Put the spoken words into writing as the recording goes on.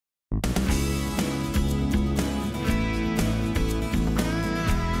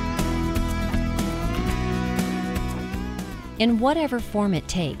In whatever form it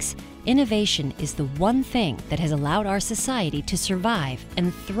takes, innovation is the one thing that has allowed our society to survive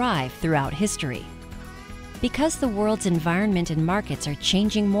and thrive throughout history. Because the world's environment and markets are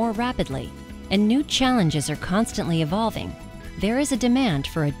changing more rapidly, and new challenges are constantly evolving, there is a demand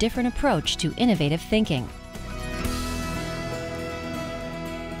for a different approach to innovative thinking.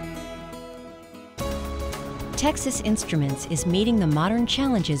 Texas Instruments is meeting the modern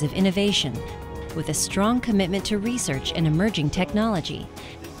challenges of innovation with a strong commitment to research and emerging technology.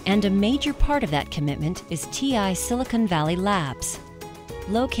 And a major part of that commitment is TI Silicon Valley Labs.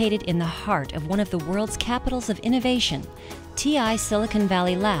 Located in the heart of one of the world's capitals of innovation, TI Silicon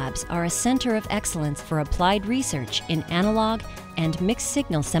Valley Labs are a center of excellence for applied research in analog and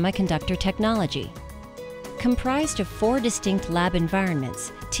mixed-signal semiconductor technology. Comprised of 4 distinct lab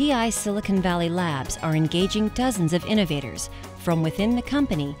environments, TI Silicon Valley Labs are engaging dozens of innovators from within the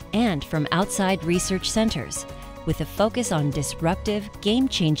company and from outside research centers, with a focus on disruptive,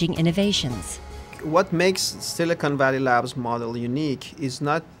 game-changing innovations. What makes Silicon Valley Labs model unique is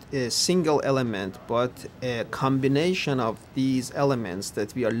not a single element, but a combination of these elements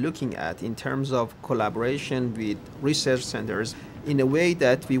that we are looking at in terms of collaboration with research centers in a way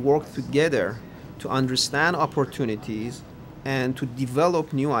that we work together to understand opportunities and to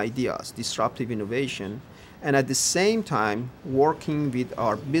develop new ideas, disruptive innovation, and at the same time working with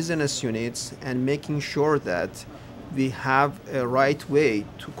our business units and making sure that we have a right way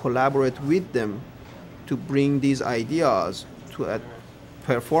to collaborate with them to bring these ideas to a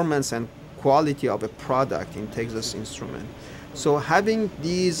performance and quality of a product in Texas Instruments. So having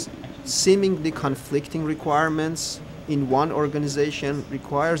these seemingly conflicting requirements in one organization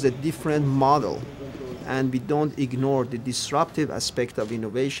requires a different model, and we don't ignore the disruptive aspect of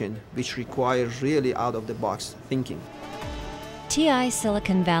innovation, which requires really out-of-the-box thinking. TI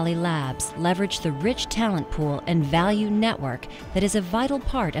Silicon Valley Labs leverage the rich talent pool and value network that is a vital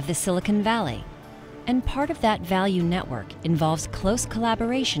part of the Silicon Valley. And part of that value network involves close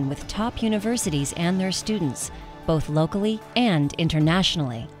collaboration with top universities and their students, both locally and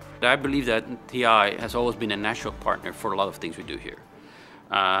internationally. I believe that TI has always been a natural partner for a lot of things we do here.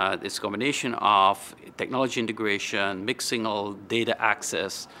 It's a combination of technology integration, mixed signal, data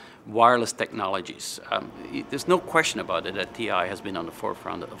access, wireless technologies. There's no question about it that TI has been on the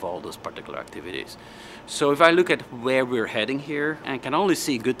forefront of all those particular activities. So if I look at where we're heading here, and can only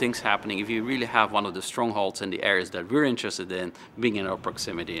see good things happening if you really have one of the strongholds in the areas that we're interested in, being in our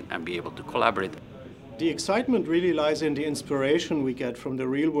proximity and be able to collaborate. The excitement really lies in the inspiration we get from the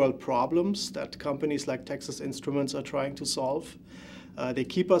real-world problems that companies like Texas Instruments are trying to solve. They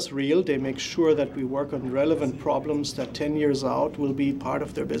keep us real. They make sure that we work on relevant problems that 10 years out will be part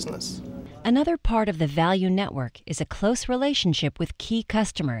of their business. Another part of the value network is a close relationship with key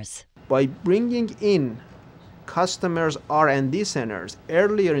customers. By bringing in customers' R&D centers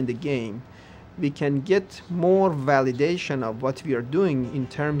earlier in the game, we can get more validation of what we are doing in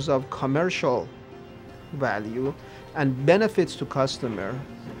terms of commercial value and benefits to customer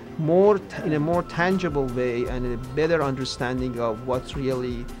in a more tangible way and a better understanding of what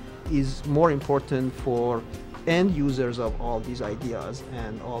really is more important for end users of all these ideas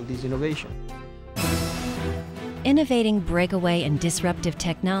and all these innovations. Innovating breakaway and disruptive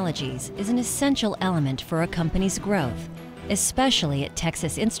technologies is an essential element for a company's growth, especially at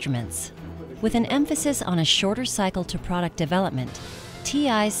Texas Instruments. With an emphasis on a shorter cycle to product development,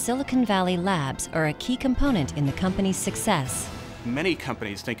 TI's Silicon Valley Labs are a key component in the company's success. Many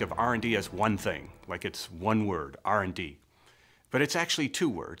companies think of R&D as one thing, like it's one word, R&D. But it's actually 2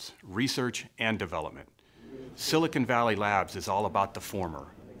 words, research and development. Silicon Valley Labs is all about the former.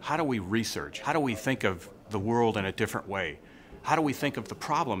 How do we research? How do we think of the world in a different way? How do we think of the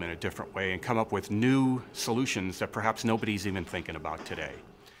problem in a different way and come up with new solutions that perhaps nobody's even thinking about today?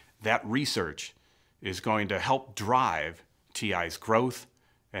 That research is going to help drive TI's growth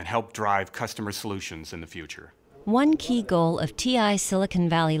and help drive customer solutions in the future. One key goal of TI Silicon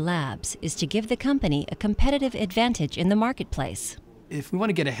Valley Labs is to give the company a competitive advantage in the marketplace. If we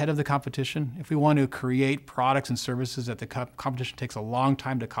want to get ahead of the competition, if we want to create products and services that the competition takes a long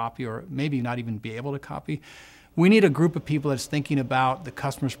time to copy or maybe not even be able to copy, we need a group of people that's thinking about the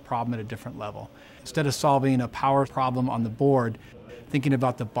customer's problem at a different level. Instead of solving a power problem on the board, thinking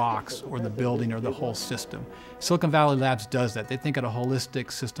about the box or the building or the whole system. Silicon Valley Labs does that. They think at a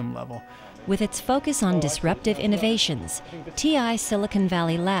holistic system level. With its focus on disruptive innovations, TI Silicon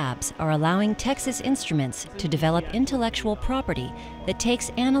Valley Labs are allowing Texas Instruments to develop intellectual property that takes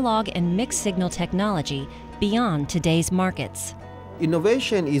analog and mixed signal technology beyond today's markets.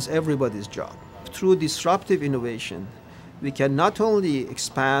 Innovation is everybody's job. Through disruptive innovation, we can not only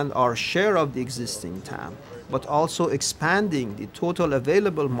expand our share of the existing TAM, but also expanding the total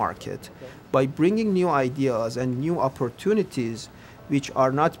available market by bringing new ideas and new opportunities which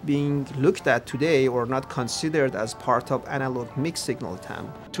are not being looked at today or not considered as part of analog mixed signal TAM.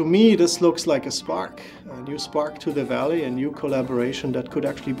 To me, this looks like a new spark to the Valley, a new collaboration that could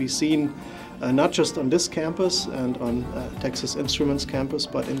actually be seen not just on this campus and on Texas Instruments campus,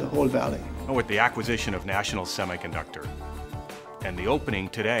 but in the whole Valley. With the acquisition of National Semiconductor and the opening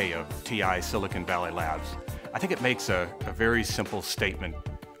today of TI Silicon Valley Labs, I think it makes a very simple statement.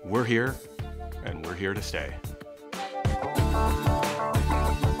 We're here, and we're here to stay.